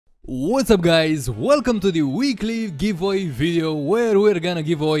What's up guys, welcome to the weekly giveaway video where we're gonna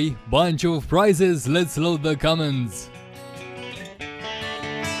give away bunch of prizes. Let's load the comments.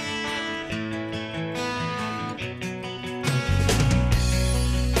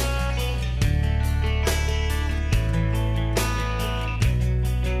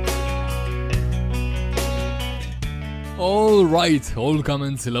 Alright, all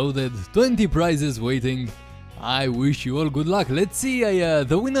comments loaded, 20 prizes waiting. I wish you all good luck. Let's see,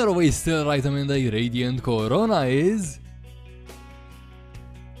 the winner of a stellar item in the Radiant Corona is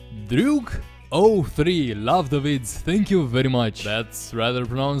Druk03. Love the vids, thank you very much. That's rather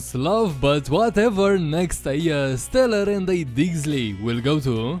pronounced love, but whatever. Next, a stellar and a diggsly will go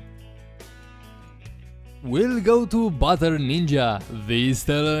to Butter Ninja. The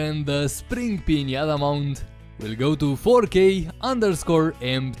stellar and the spring pinata mount will go to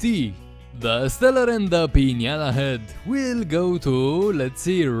 4K_MT. The stellar and the pinata head will go to, let's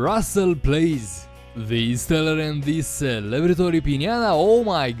see, Russellplays. The stellar and the celebratory pinata, oh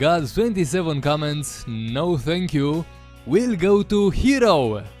my god, 27 comments, no thank you, will go to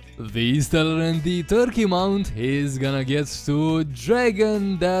Hero. The stellar and the turkey mount is gonna get to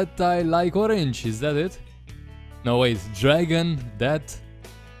dragondatlikeorange. Is that it? No wait,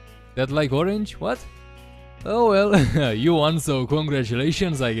 dragondatlikeorange? What? Oh well, you won, so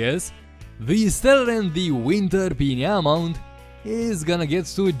congratulations I guess. The stellar and the winter pinata mount is gonna get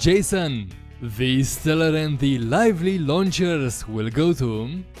to Jason. The stellar and the lively launchers will go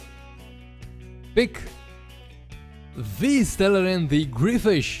to Pick. The stellar and the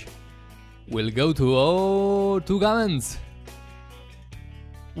gryphish will go to, two comments,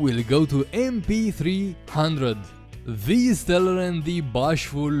 will go to MP300. The stellar and the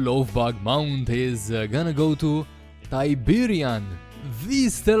bashful lovebug mount is gonna go to Tiberian. The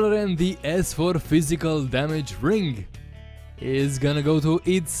stellar and the S for physical damage ring is gonna go to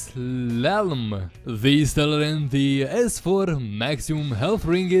itsLALM. The stellar and the S for maximum health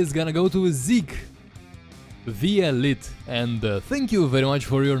ring is gonna go to Zeke, the elite. And thank you very much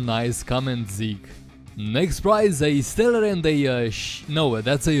for your nice comment, Zeke. Next prize, a stellar and a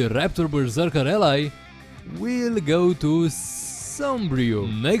that's a raptor berserker ally, will go to Sombrio.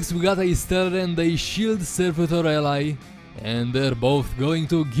 Next we got a stellar and a shield servitor ally, and they're both going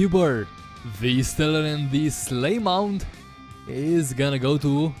to Gibber. The stellar and the sleigh mount is gonna go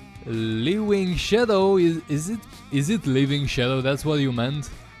to LiwingShadow. Is it LiwingShadow? That's what you meant?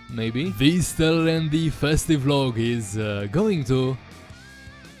 Maybe. The stellar and the festive log is going to...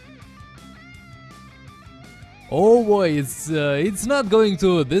 Oh boy, it's not going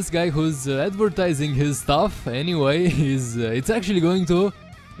to this guy who's advertising his stuff. Anyway, it's actually going to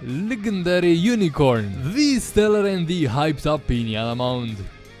LgndaryUNICORN. The stellar and the hyped up pinata mount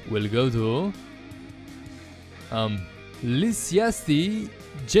will go to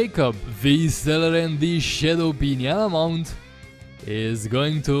LisiastyJaQb. The stellar and the shadow pinata mount is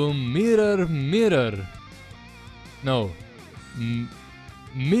going to miriormirior.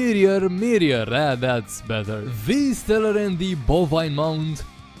 Miriormirior, that's better. The stellar and the bovine mount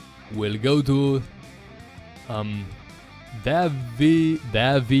will go to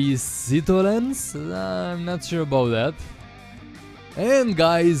davisitolence. I'm not sure about that. And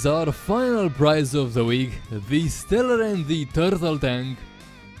guys, our final prize of the week, the stellar and the turtle tank,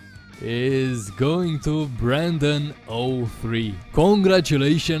 is going to Brandon03.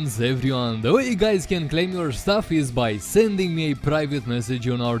 Congratulations everyone. The way you guys can claim your stuff is by sending me a private message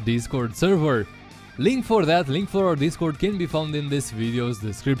on our Discord server. Link for our Discord can be found in this video's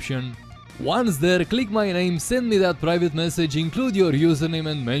description. Once there, click my name, send me that private message, include your username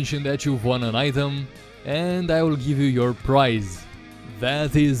and mention that you've won an item, and I will give you your prize.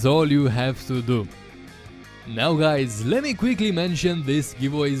 That is all you have to do. Now guys, let me quickly mention this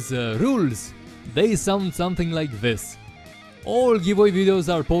giveaway's rules. They sound something like this. All giveaway videos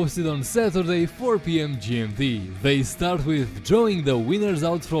are posted on Saturday 4 PM GMT. They start with drawing the winners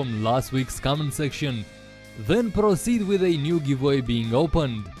out from last week's comment section, then proceed with a new giveaway being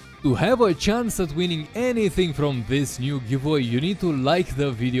opened. To have a chance at winning anything from this new giveaway, you need to like the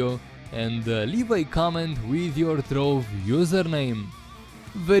video and leave a comment with your Trove username.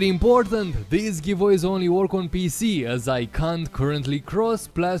 Very important, these giveaways only work on PC as I can't currently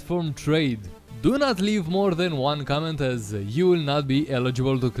cross-platform trade. Do not leave more than one comment as you will not be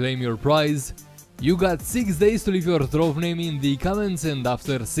eligible to claim your prize. You got 6 days to leave your Trove name in the comments, and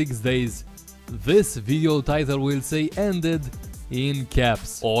after 6 days, this video title will say ended in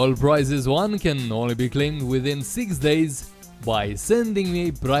caps. All prizes won can only be claimed within 6 days, by sending me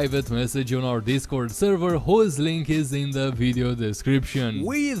a private message on our Discord server, whose link is in the video description.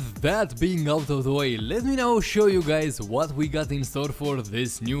 With that being out of the way, let me now show you guys what we got in store for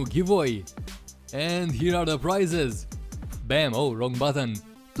this new giveaway. And here are the prizes. Bam, oh, wrong button.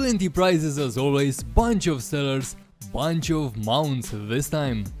 20 prizes as always, bunch of sellers, bunch of mounts this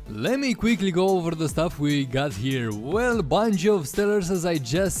time. Let me quickly go over the stuff we got here. Well, bunch of sellers as I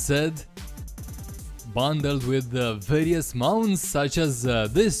just said, bundled with various mounts such as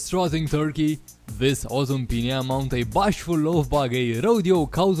this trotting turkey, this autumn pinata mount, a bashful loaf bug, a rodeo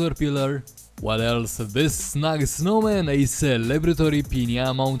caterpillar. What else? This snug snowman, a celebratory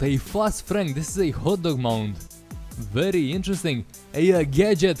pinata mount, a fast frank, this is a hot dog mount. Very interesting. A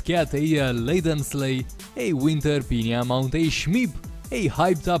gadget cat, a laden sleigh, a winter pinata mount, a schmeep, a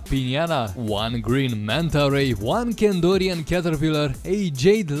hyped up pinata, one green manta ray, one Kandorian caterpillar, a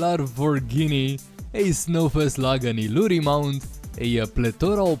jade Lamborghini, a snowfest log, an illuri mount, a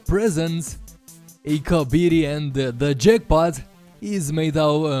plethora of presents, a kabiri, and the jackpot is made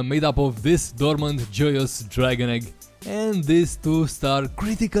up of this dormant joyous dragon egg and this 2-star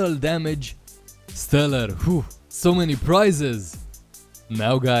critical damage stellar. Whew. So many prizes!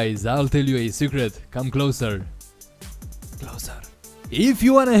 Now guys, I'll tell you a secret. Come closer. Closer. If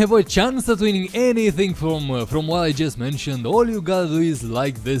you wanna have a chance at winning anything from what I just mentioned, all you gotta do is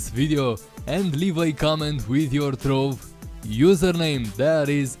like this video and leave a comment with your trove username. That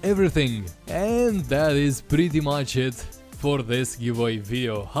is everything. And that is pretty much it for this giveaway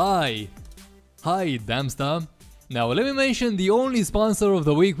video. Hi Dnsj. Now let me mention the only sponsor of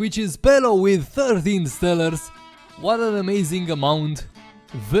the week, which is Pello with 13 stellars. What an amazing amount.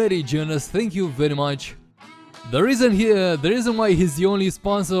 Very generous, thank you very much. The reason why he's the only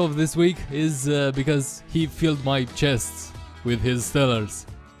sponsor of this week is because he filled my chests with his stellars.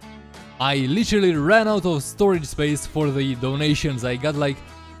 I literally ran out of storage space for the donations. I got like,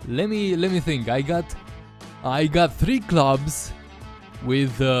 let me think. I got 3 clubs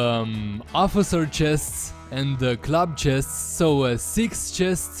with officer chests and club chests, so 6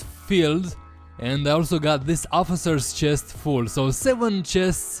 chests filled, and I also got this officer's chest full, so 7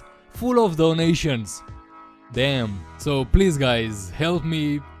 chests full of donations. Damn. So please guys, help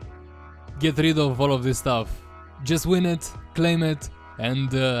me get rid of all of this stuff. Just win it, claim it,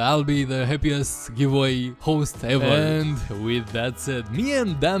 and I'll be the happiest giveaway host ever. And with that said, me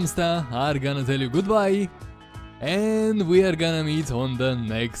and Dnsj are gonna tell you goodbye, and we are gonna meet on the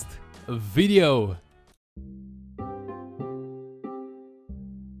next video.